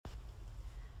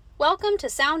Welcome to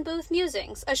Sound Booth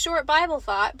Musings, a short Bible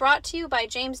thought brought to you by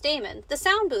James Damon, the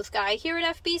sound booth guy here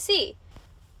at FBC.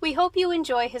 We hope you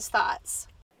enjoy his thoughts.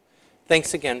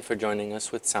 Thanks again for joining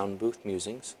us with Sound Booth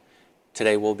Musings.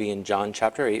 Today we'll be in John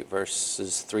chapter 8,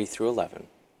 verses 3 through 11.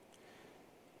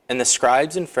 And the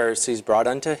scribes and Pharisees brought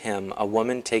unto him a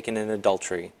woman taken in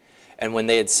adultery. And when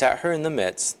they had set her in the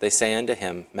midst, they say unto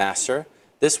him, Master,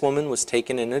 this woman was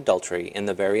taken in adultery in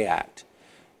the very act.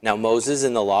 Now Moses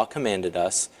in the law commanded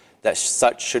us that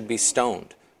such should be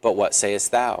stoned. But what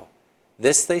sayest thou?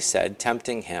 This they said,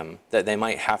 tempting him, that they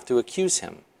might have to accuse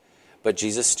him. But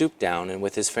Jesus stooped down, and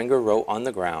with his finger wrote on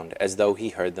the ground, as though he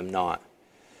heard them not.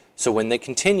 So when they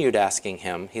continued asking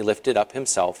him, he lifted up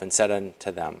himself, and said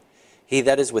unto them, He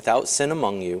that is without sin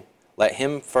among you, let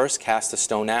him first cast a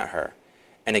stone at her.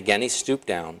 And again he stooped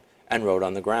down, and wrote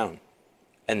on the ground.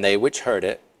 And they which heard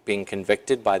it, being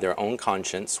convicted by their own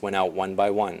conscience, went out one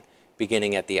by one,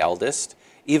 beginning at the eldest,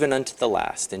 even unto the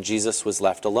last. And Jesus was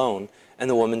left alone, and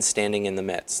the woman standing in the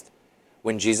midst.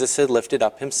 When Jesus had lifted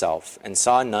up himself, and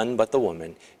saw none but the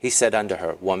woman, he said unto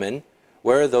her, Woman,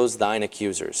 where are those thine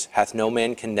accusers? Hath no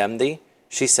man condemned thee?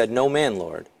 She said, No man,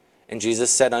 Lord. And Jesus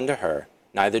said unto her,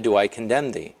 Neither do I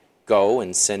condemn thee. Go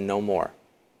and sin no more.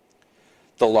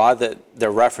 The law that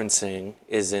they're referencing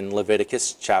is in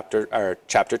Leviticus chapter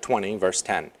 20, verse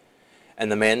 10.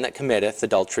 And the man that committeth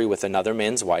adultery with another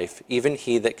man's wife, even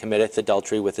he that committeth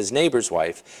adultery with his neighbor's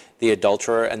wife, the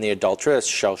adulterer and the adulteress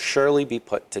shall surely be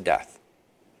put to death.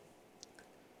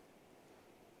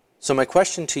 So my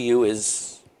question to you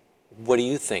is, what do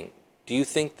you think? Do you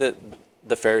think that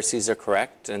the Pharisees are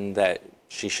correct and that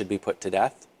she should be put to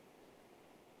death?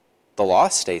 The law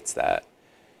states that.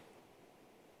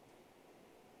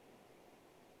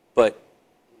 But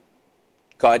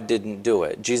God didn't do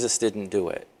it. Jesus didn't do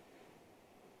it.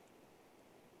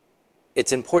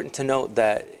 It's important to note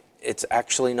that it's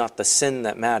actually not the sin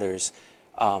that matters.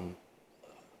 The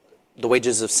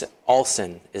wages of sin, all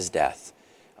sin is death.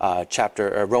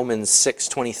 Romans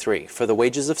 6:23. For the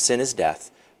wages of sin is death,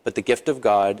 but the gift of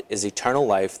God is eternal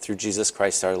life through Jesus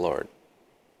Christ our Lord.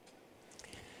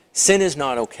 Sin is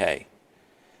not okay.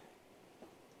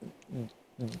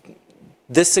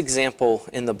 This example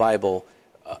in the Bible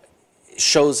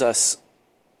shows us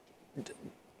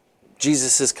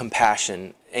Jesus'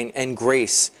 compassion and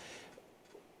grace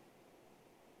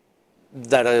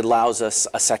that allows us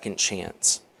a second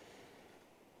chance.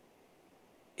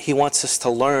 He wants us to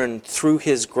learn through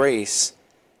his grace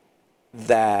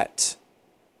that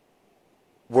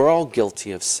we're all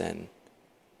guilty of sin.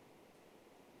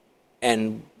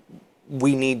 And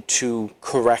we need to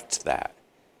correct that.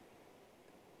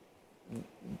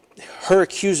 Her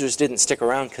accusers didn't stick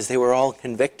around because they were all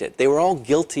convicted. They were all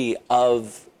guilty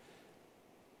of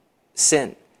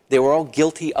sin. They were all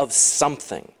guilty of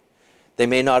something. They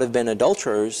may not have been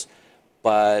adulterers,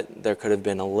 but there could have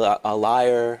been a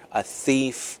liar, a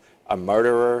thief, a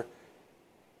murderer.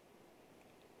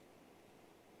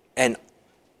 And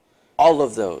all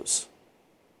of those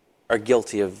are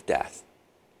guilty of death.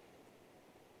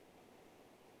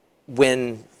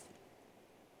 When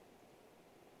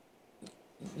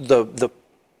the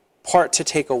part to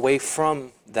take away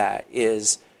from that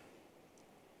is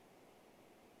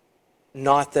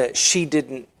not that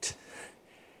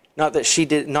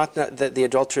the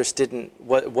adulteress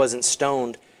wasn't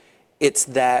stoned. It's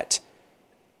that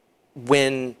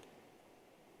when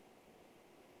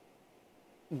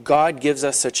God gives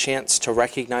us a chance to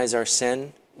recognize our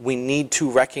sin, we need to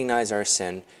recognize our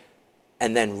sin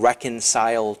and then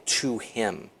reconcile to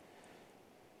him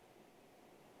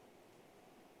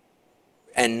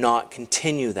and not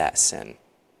continue that sin.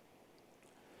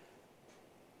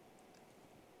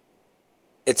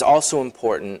 It's also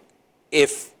important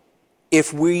if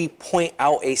we point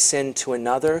out a sin to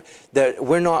another, that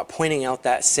we're not pointing out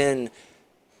that sin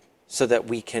so that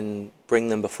we can bring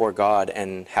them before God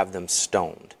and have them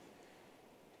stoned.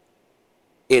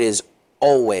 It is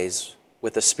always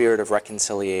with a spirit of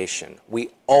reconciliation.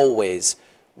 We always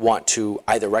want to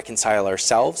either reconcile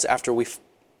ourselves after we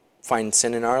find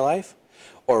sin in our life,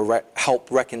 or help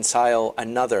reconcile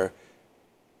another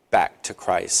back to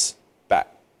Christ.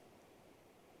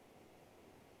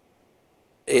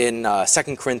 In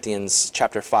 2 Corinthians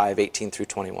chapter 5, 18 through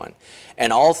 21.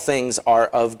 And all things are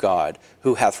of God,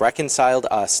 who hath reconciled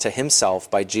us to himself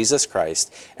by Jesus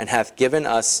Christ, and hath given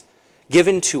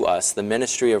to us the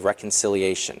ministry of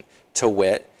reconciliation, to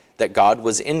wit, that God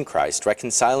was in Christ,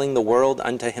 reconciling the world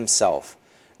unto himself,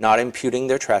 not imputing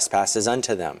their trespasses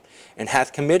unto them, and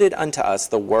hath committed unto us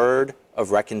the word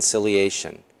of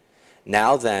reconciliation.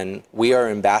 Now then, we are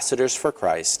ambassadors for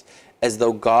Christ, as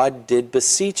though God did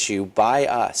beseech you by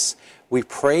us. We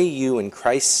pray you in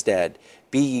Christ's stead,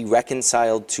 be ye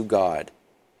reconciled to God.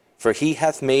 For he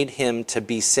hath made him to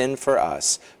be sin for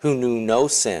us, who knew no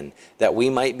sin, that we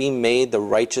might be made the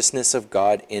righteousness of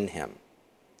God in him.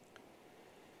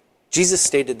 Jesus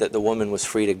stated that the woman was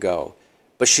free to go,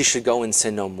 but she should go and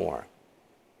sin no more.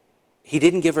 He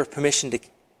didn't give her permission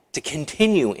to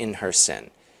continue in her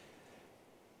sin.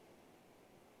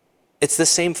 It's the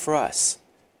same for us.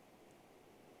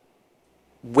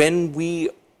 When we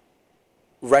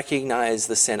recognize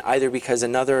the sin, either because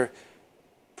another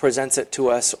presents it to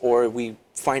us, or we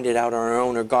find it out on our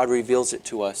own, or God reveals it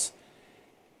to us,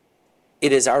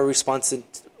 it is our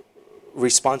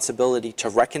responsibility to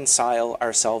reconcile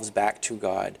ourselves back to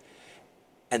God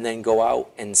and then go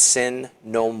out and sin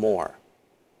no more.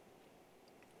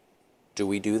 Do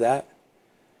we do that?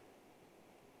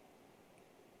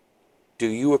 Do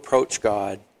you approach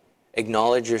God,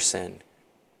 acknowledge your sin,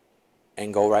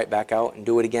 and go right back out and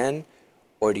do it again?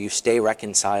 Or do you stay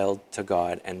reconciled to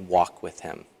God and walk with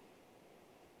him?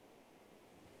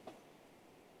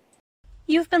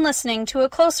 You've been listening to a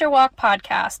Closer Walk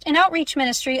podcast, an outreach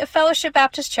ministry of Fellowship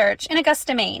Baptist Church in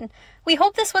Augusta, Maine. We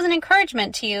hope this was an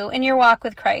encouragement to you in your walk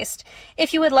with Christ.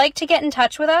 If you would like to get in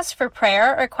touch with us for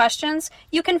prayer or questions,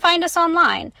 you can find us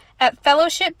online at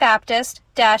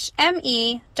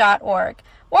fellowshipbaptist-me.org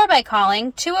or by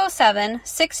calling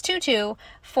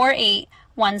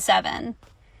 207-622-4817.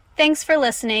 Thanks for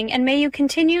listening, and may you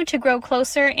continue to grow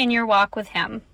closer in your walk with him.